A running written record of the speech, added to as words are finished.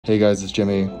Hey guys, it's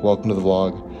Jimmy. Welcome to the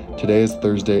vlog. Today is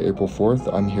Thursday, April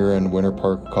 4th. I'm here in Winter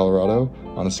Park, Colorado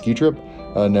on a ski trip.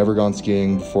 Never gone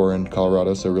skiing before in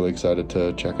Colorado, so really excited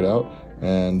to check it out.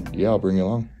 And yeah, I'll bring you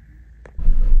along.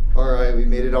 All right, we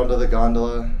made it onto the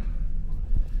gondola.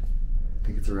 I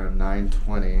think it's around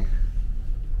 9:20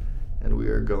 and we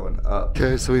are going up.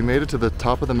 Okay, so we made it to the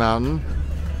top of the mountain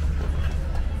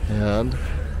and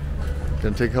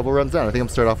gonna take a couple runs down. I think I'm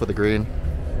start off with the green,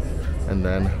 and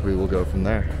then we will go from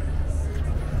there.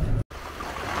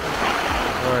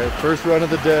 All right, first run of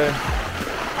the day.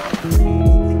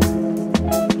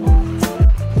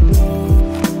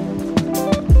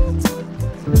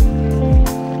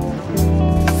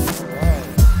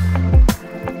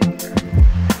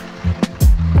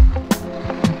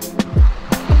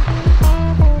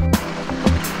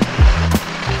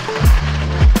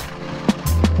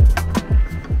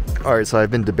 All right, so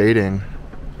I've been debating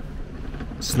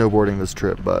snowboarding this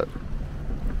trip, but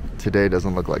today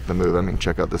doesn't look like the move. I mean,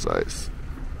 check out this ice.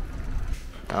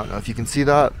 I don't know if you can see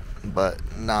that, but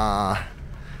nah,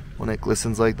 when it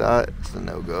glistens like that, it's a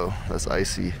no-go. That's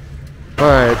icy. All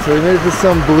right, so we made it to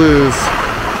some blues.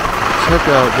 Check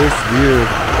out this view.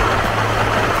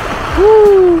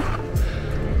 Woo!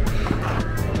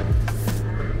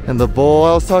 And the bowl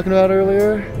I was talking about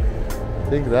earlier, I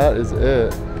think that is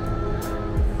it.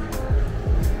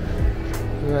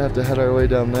 We're gonna have to head our way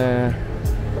down there.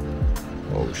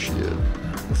 Oh shit,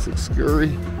 this looks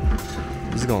scary.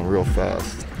 This is going real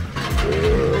fast.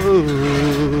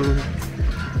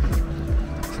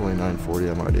 It's only 9:40,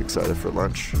 I'm already excited for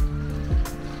lunch.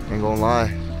 Ain't gonna lie.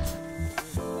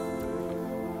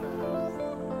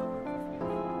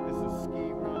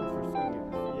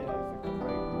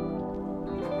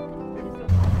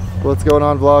 What's going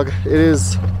on, vlog? It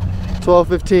is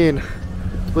 12:15.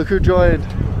 Look who joined.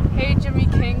 Hey Jimmy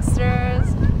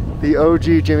Kangsters. The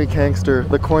OG Jimmy Kangster,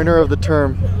 the coiner of the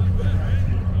term,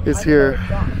 is here.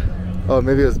 Oh,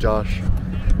 maybe it's Josh.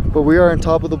 But we are on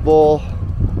top of the bowl.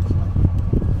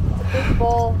 Big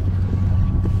bowl.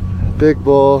 Big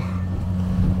bowl.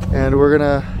 And we're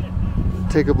gonna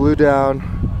take a blue down.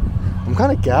 I'm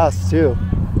kind of gassed too.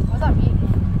 What does that mean?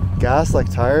 Gassed, like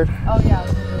tired? Oh yeah.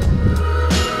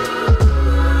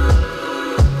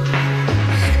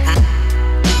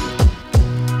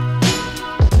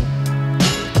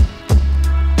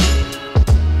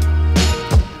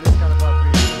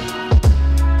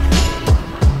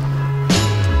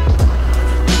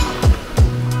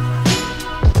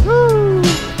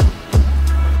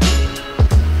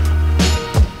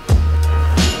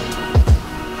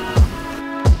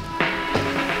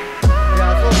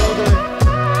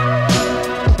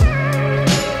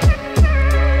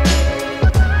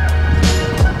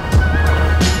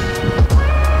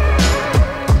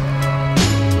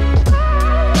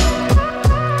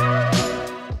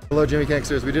 Hello Jimmy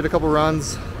Kangsters. We did a couple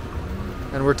runs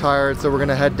and we're tired, so we're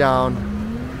gonna head down.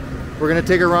 We're gonna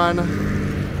take a run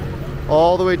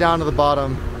all the way down to the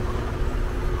bottom.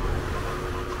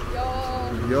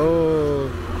 Yo!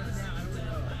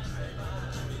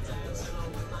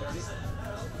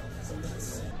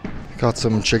 Got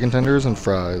some chicken tenders and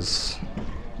fries.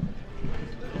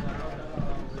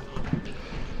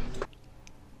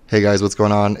 Hey guys, what's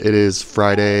going on? It is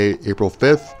Friday, April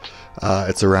 5th.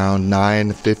 It's around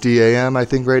 9:50 a.m. I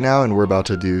think right now, and we're about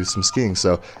to do some skiing.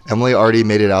 So Emily already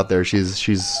made it out there. She's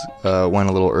went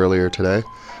a little earlier today,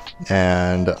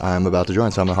 and I'm about to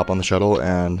join. So I'm gonna hop on the shuttle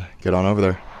and get on over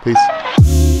there. Peace.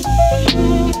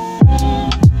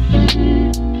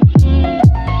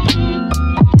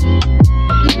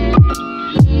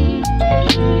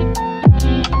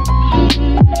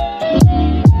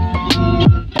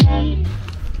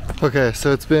 Okay,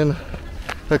 so it's been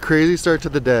a crazy start to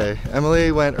the day. Emily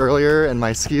went earlier and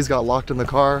my skis got locked in the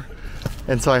car,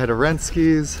 and so I had to rent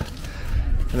skis,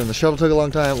 and then the shuttle took a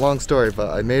long time. Long story, but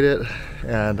I made it,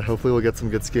 and hopefully we'll get some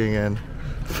good skiing in.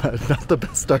 But not the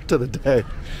best start to the day,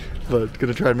 but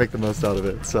gonna try and make the most out of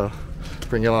it. So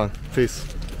bring you along. Peace.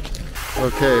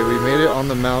 Okay, we made it on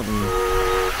the mountain.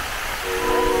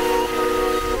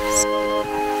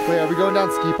 Wait, are we going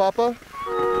down Ski Papa?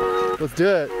 Let's do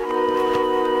it.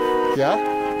 Yeah?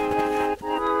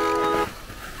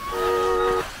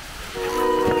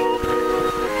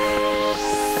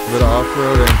 A bit of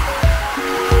off-roading.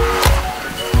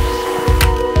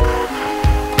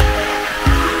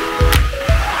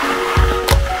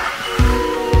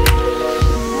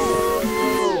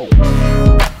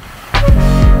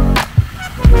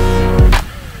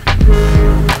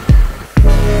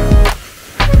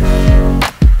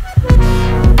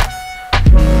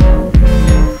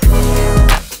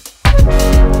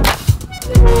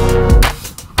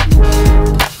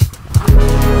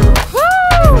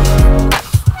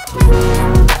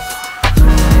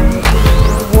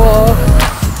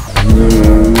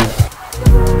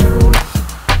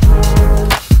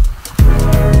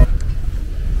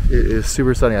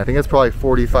 super sunny. I think it's probably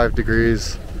 45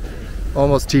 degrees,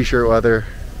 almost t-shirt weather.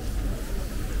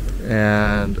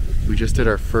 And we just did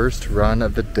our first run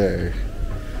of the day.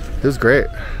 It was great.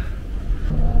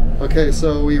 Okay,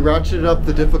 so we ratcheted up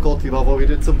the difficulty level. We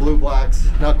did some blue blacks,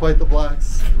 not quite the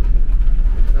blacks.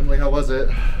 Emily, how was it?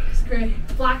 It's great.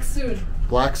 Black soon.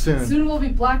 Black soon. Soon we'll be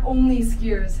black only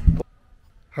skiers.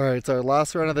 All right, it's our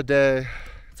last run of the day.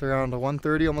 It's around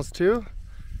 1:30, almost 2.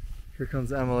 Here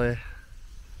comes Emily.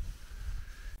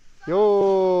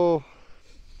 Yo,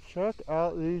 check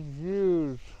out these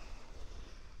views.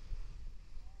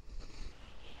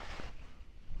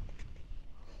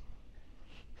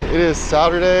 It is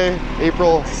Saturday,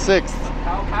 April 6th.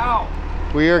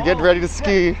 We are getting ready to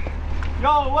ski.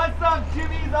 Yo, what's up,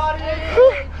 Jimmy's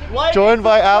audience? Like Joined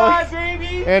by Alex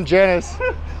baby. and Janice.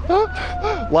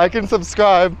 Like and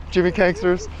subscribe, Jimmy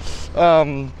Kangsters.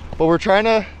 But we're trying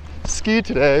to ski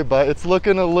today, but it's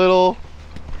looking a little...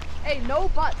 Hey, no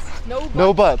butts. No butts.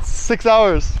 No butts. 6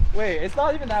 hours. Wait, it's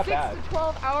not even that 6 bad. to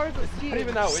 12 hours of skiing. Not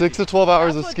even that 6 to 12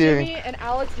 hours That's of what skiing. Jimmy and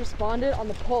Alex responded on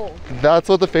the poll. That's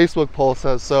what the Facebook poll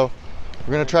says, so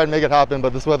we're gonna try and make it happen,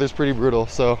 but this weather's pretty brutal,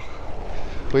 so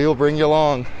we will bring you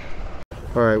along.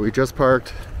 All right, we just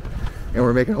parked and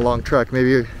we're making a long trek,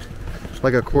 maybe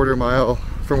like a quarter mile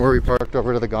from where we parked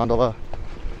over to the gondola.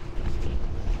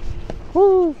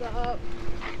 Woo! What's up?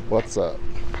 What's up?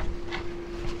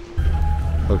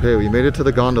 Okay, we made it to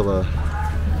the gondola.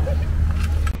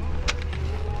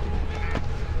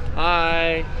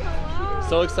 Hi. Hello.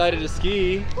 So excited to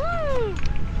ski. Woo.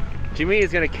 Jimmy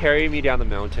is gonna carry me down the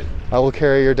mountain. I will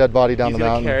carry your dead body down He's the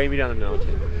gonna mountain. carry me down the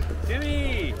mountain.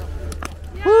 Jimmy!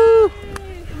 Woo!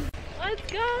 Let's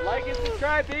go. Like and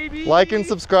subscribe, baby! Like and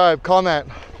subscribe, comment.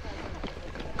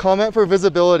 Comment for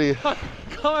visibility.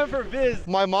 Comment for Viz.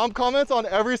 My mom comments on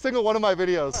every single one of my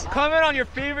videos. Comment on your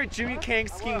favorite Jimmy Kang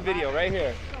skiing video right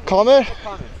here. Comment.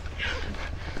 Comments.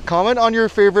 Comment on your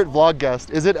favorite vlog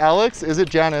guest. Is it Alex? Is it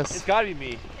It's Janice? gotta be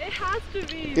me. It has to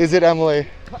be. Is it Emily?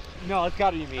 No, it's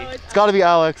gotta be me. It's gotta be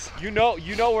Alex. You know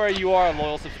where you are,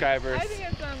 loyal subscribers. I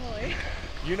think it's Emily.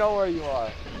 You know where you are.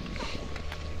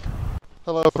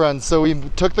 Hello friends, so we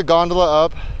took the gondola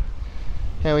up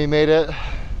and we made it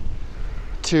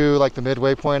to like the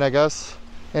midway point, I guess.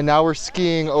 And now we're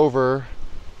skiing over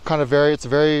it's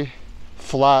very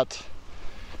flat,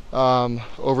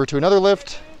 over to another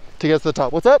lift to get to the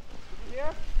top. What's up?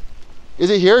 Here? Is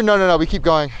it here? No, we keep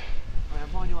going. I'm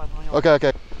following you.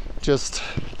 Okay. Just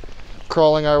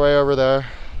crawling our way over there.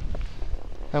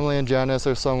 Emily and Janice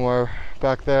are somewhere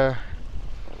back there.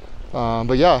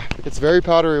 But yeah, it's very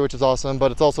powdery, which is awesome,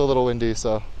 but it's also a little windy,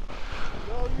 so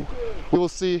we will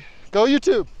see. Go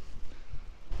YouTube!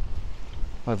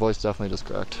 My voice definitely just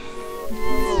cracked.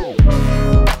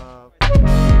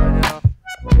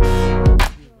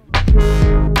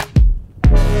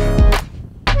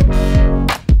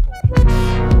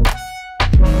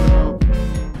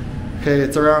 Okay,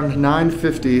 it's around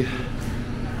 9:50.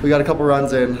 We got a couple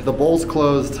runs in. The bowl's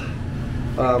closed.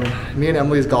 Me and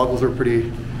Emily's goggles were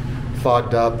pretty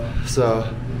fogged up,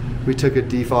 so we took a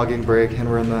defogging break and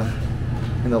we're in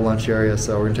the lunch area.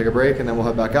 So we're gonna take a break and then we'll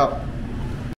head back out.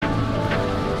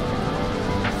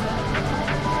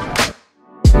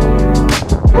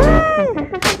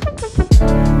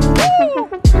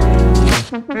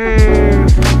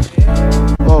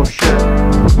 Oh shit.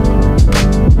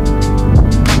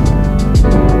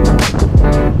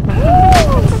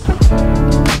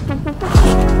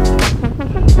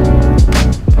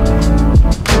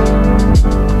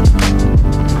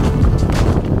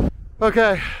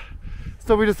 Okay,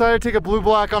 so we decided to take a blue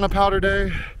black on a powder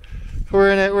day.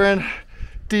 We're in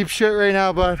deep shit right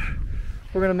now, but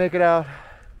we're gonna make it out.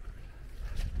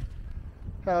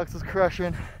 Alex is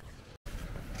crushing.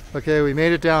 Okay, we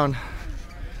made it down.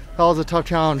 That was a tough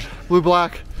challenge. Blue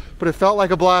black, but it felt like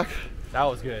a black. That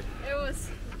was good. It was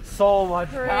So much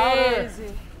powder.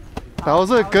 crazy. That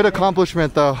was a good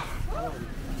accomplishment though.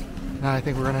 Now I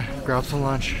think we're gonna grab some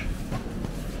lunch.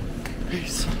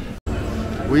 Peace.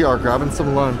 We are grabbing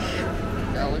some lunch.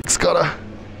 Alex got a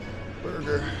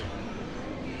burger.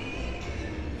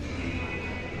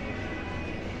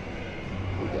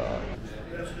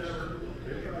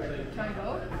 Can I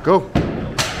go? Go.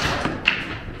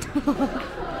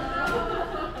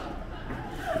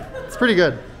 It's pretty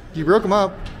good. You broke them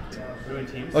up. Doing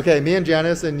teams? Okay, me and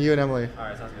Janice and you and Emily.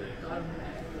 Alright, sounds good.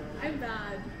 I'm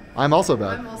bad. I'm also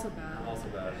bad. I'm also bad. I'm also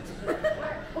bad.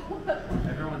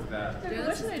 Everyone's bad.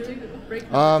 What should I do? Break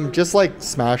Just like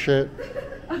smash it.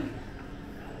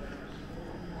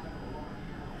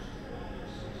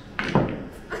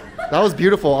 That was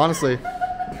beautiful, honestly.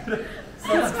 That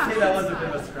was a bit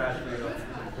of a scratch.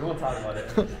 We won't talk about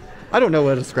it. I don't know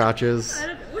what a scratch is. I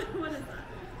don't know. What is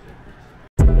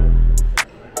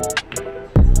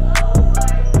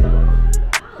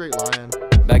that? Great lion.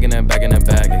 Back in that bag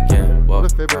again. Whoa.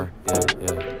 What a fibber. Hey.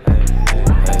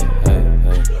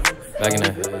 Back in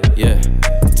that, yeah.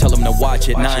 Tell them to watch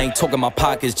it. Now I ain't talking my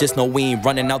pockets. Just know we ain't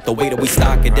running out the way that we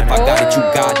stock it. If I got it, you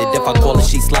got it. If I call it,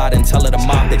 she slide and tell her to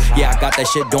mop it. Yeah, I got that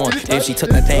shit doing. If she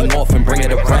took that thing off and bring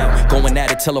it around. Going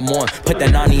at it till I'm on. Put that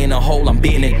 90 in a hole, I'm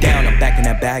beating it down. I'm back in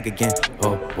that bag again.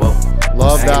 Whoa, whoa.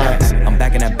 Love Say that. less. I'm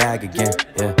back in that bag again.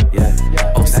 Yeah,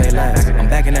 yeah. Oh, say less. I'm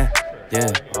back in that. Yeah.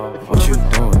 What you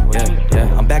doing? Yeah,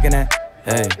 yeah. I'm back in that.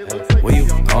 Hey, where you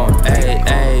going? Hey,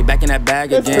 hey, back in that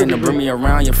bag again. To bring me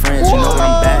around your friends. You know what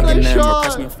I'm bagging them.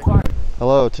 Request me a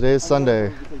Hello, today is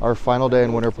Sunday, our final day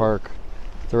in Winter Park.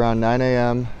 It's around 9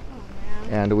 a.m.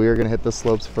 and we are gonna hit the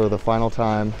slopes for the final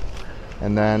time,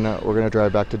 and then we're gonna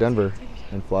drive back to Denver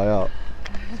and fly out.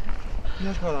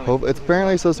 It's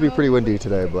apparently supposed to be pretty windy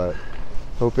today, but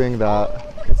hoping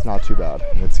that it's not too bad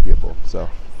and it's skiable. So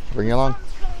bring you along.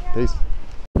 Peace.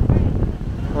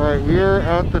 All right, we are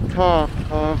at the top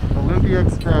of Olympia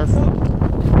Express.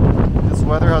 This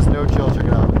weather has no chill, check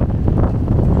it out.